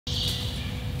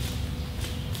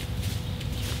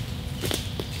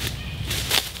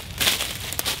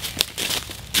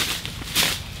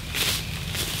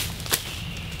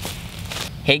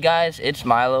Hey guys, it's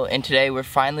Milo, and today we're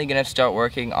finally gonna start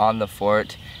working on the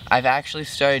fort. I've actually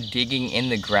started digging in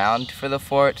the ground for the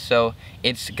fort, so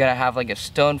it's gonna have like a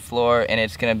stone floor and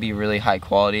it's gonna be really high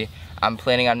quality. I'm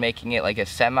planning on making it like a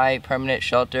semi-permanent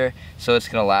shelter, so it's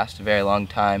gonna last a very long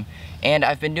time. And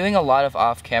I've been doing a lot of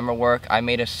off-camera work. I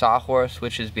made a sawhorse,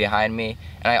 which is behind me,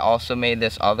 and I also made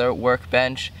this other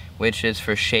workbench, which is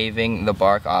for shaving the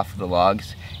bark off of the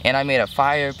logs. And I made a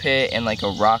fire pit and like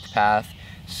a rock path.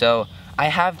 So I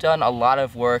have done a lot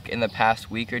of work in the past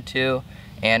week or two,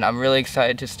 and I'm really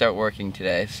excited to start working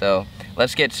today. So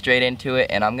let's get straight into it,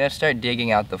 and I'm gonna start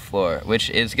digging out the floor,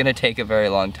 which is gonna take a very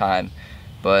long time.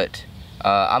 But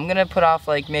I'm gonna put off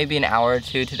like maybe an hour or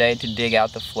two today to dig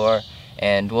out the floor,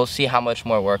 and we'll see how much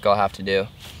more work I'll have to do.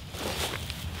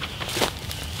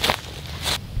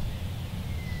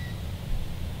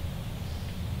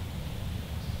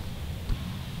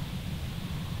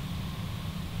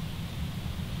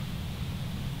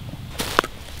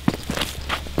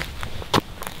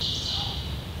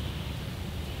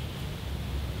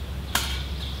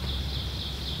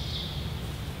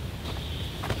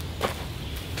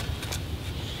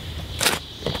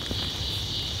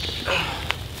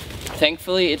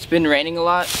 Thankfully, it's been raining a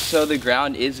lot, so the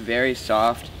ground is very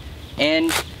soft.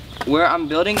 And where I'm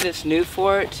building this new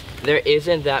fort, there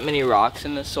isn't that many rocks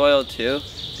in the soil too,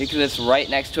 because it's right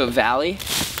next to a valley.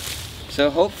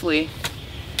 So hopefully,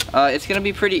 it's gonna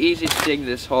be pretty easy to dig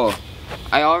this hole.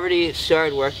 I already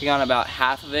started working on about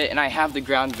half of it, and I have the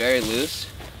ground very loose.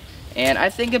 And I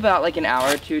think about like an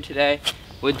hour or two today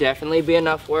would definitely be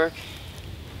enough work.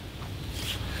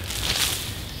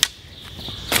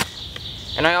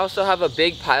 And I also have a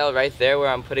big pile right there where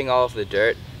I'm putting all of the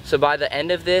dirt. So by the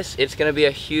end of this, it's gonna be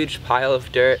a huge pile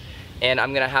of dirt, and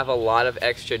I'm gonna have a lot of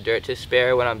extra dirt to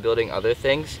spare when I'm building other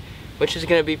things, which is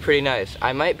gonna be pretty nice.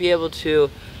 I might be able to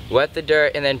wet the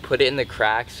dirt and then put it in the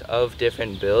cracks of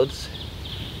different builds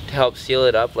to help seal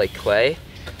it up like clay.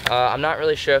 I'm not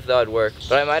really sure if that would work,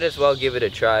 but I might as well give it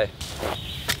a try.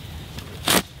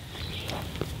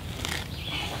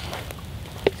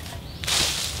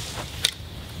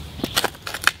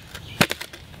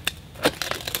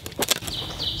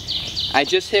 I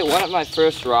just hit one of my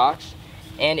first rocks,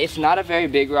 and it's not a very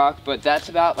big rock, but that's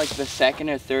about like the second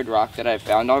or third rock that I've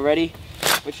found already,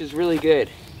 which is really good.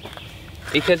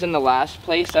 Because in the last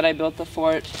place that I built the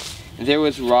fort, there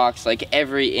was rocks like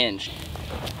every inch,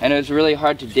 and it was really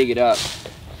hard to dig it up.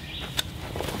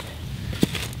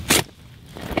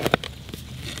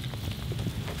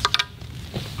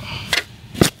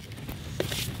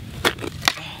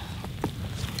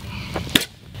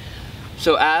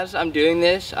 So as I'm doing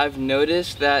this, I've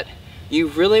noticed that you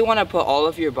really want to put all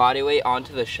of your body weight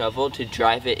onto the shovel to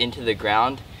drive it into the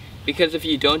ground, because if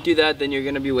you don't do that, then you're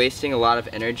going to be wasting a lot of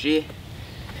energy.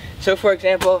 So for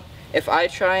example, if I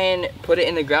try and put it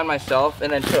in the ground myself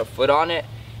and then put a foot on it,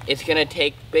 it's going to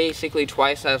take basically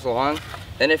twice as long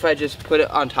than if I just put it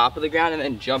on top of the ground and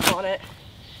then jump on it.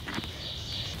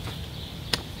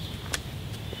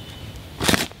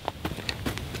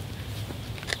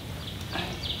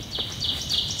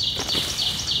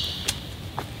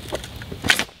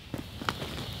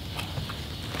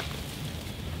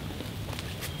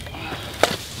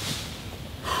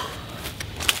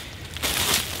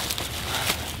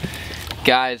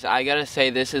 Guys, I gotta say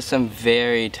this is some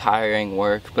very tiring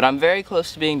work, but I'm very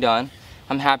close to being done.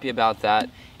 I'm happy about that,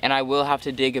 and I will have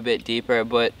to dig a bit deeper,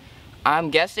 but I'm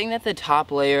guessing that the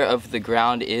top layer of the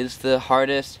ground is the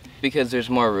hardest because there's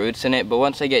more roots in it, but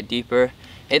once I get deeper,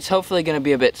 it's hopefully gonna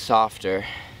be a bit softer.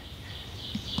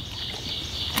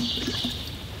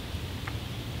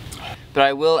 But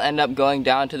I will end up going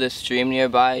down to the stream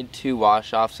nearby to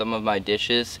wash off some of my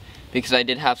dishes, because I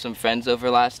did have some friends over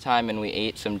last time and we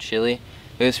ate some chili.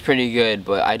 It was pretty good,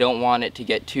 but I don't want it to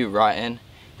get too rotten.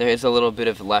 There is a little bit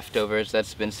of leftovers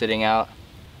that's been sitting out.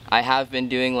 I have been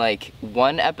doing like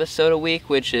 1 episode a week,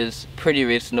 which is pretty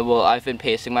reasonable. I've been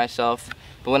pacing myself,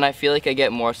 but when I feel like I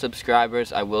get more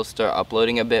subscribers, I will start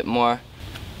uploading a bit more.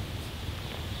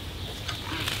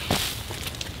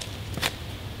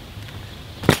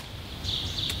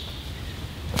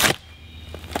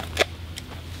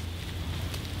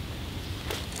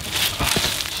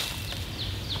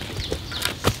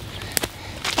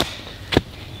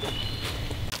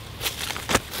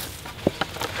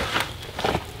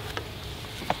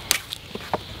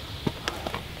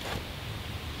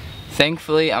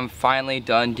 Thankfully, I'm finally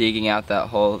done digging out that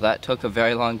hole. That took a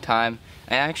very long time.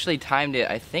 I actually timed it.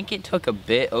 I think it took a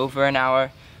bit over an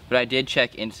hour, but I did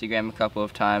check Instagram a couple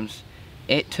of times.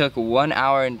 It took 1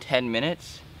 hour and 10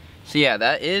 minutes. So yeah,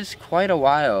 that is quite a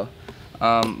while.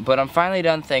 But I'm finally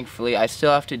done, thankfully. I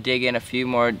still have to dig in a few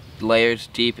more layers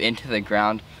deep into the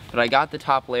ground, but I got the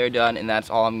top layer done, and that's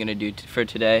all I'm gonna do for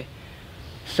today.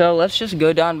 So let's just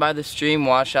go down by the stream,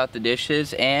 wash out the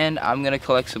dishes, and I'm gonna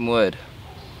collect some wood.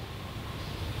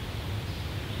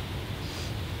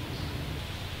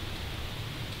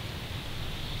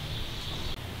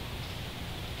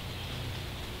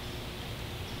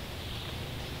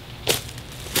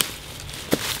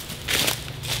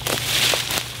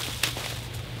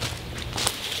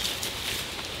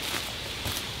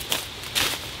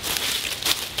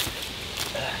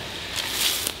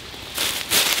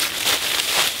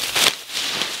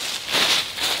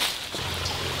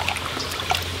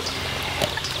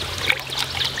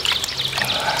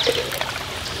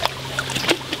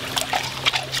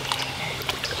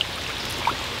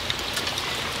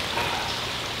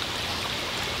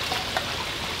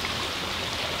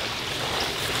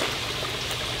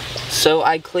 So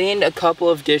I cleaned a couple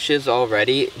of dishes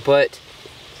already, but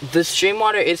the stream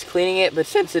water is cleaning it, but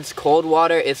since it's cold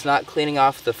water, it's not cleaning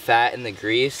off the fat and the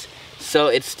grease. So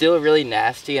it's still really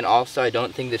nasty, and also I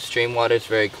don't think the stream water is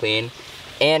very clean.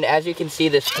 And as you can see,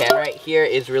 this pan right here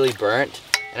is really burnt,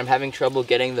 and I'm having trouble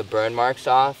getting the burn marks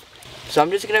off. So I'm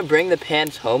just gonna bring the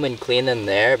pans home and clean them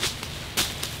there.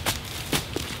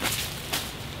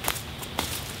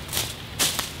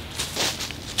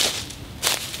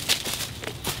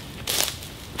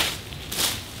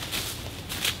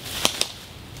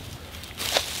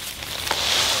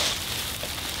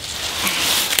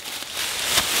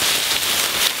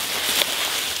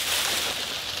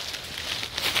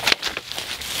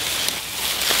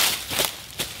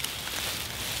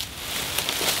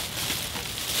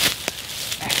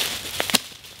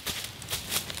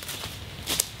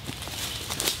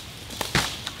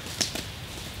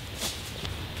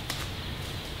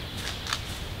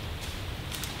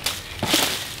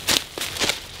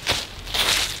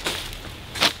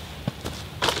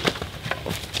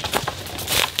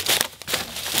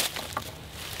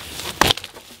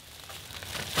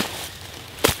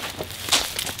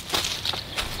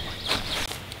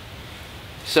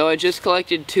 So I just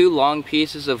collected 2 long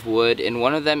pieces of wood, and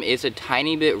one of them is a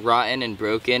tiny bit rotten and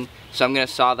broken, so I'm going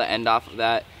to saw the end off of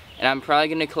that. And I'm probably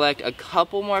going to collect a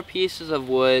couple more pieces of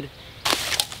wood.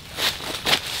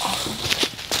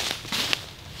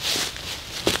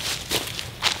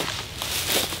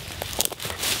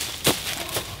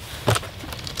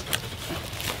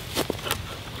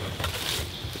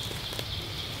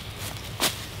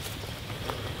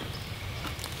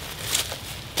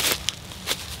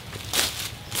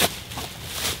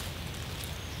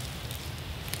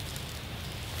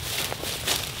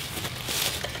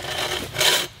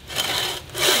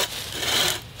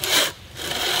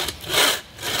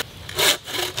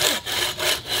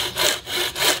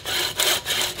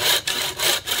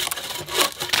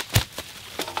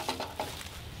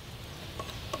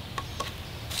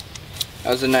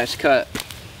 That was a nice cut.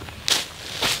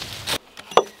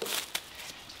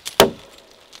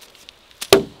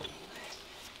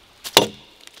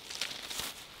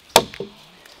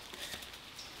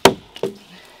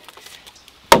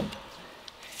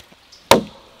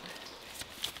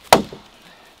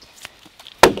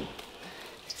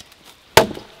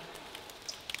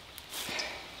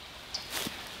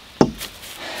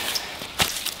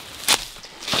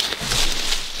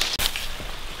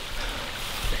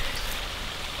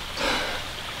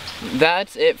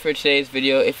 That's it for today's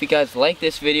video. If you guys like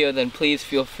this video, then please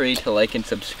feel free to like and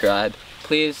subscribe.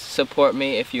 Please support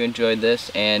me if you enjoyed this,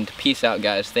 and peace out,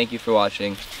 guys. Thank you for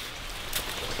watching.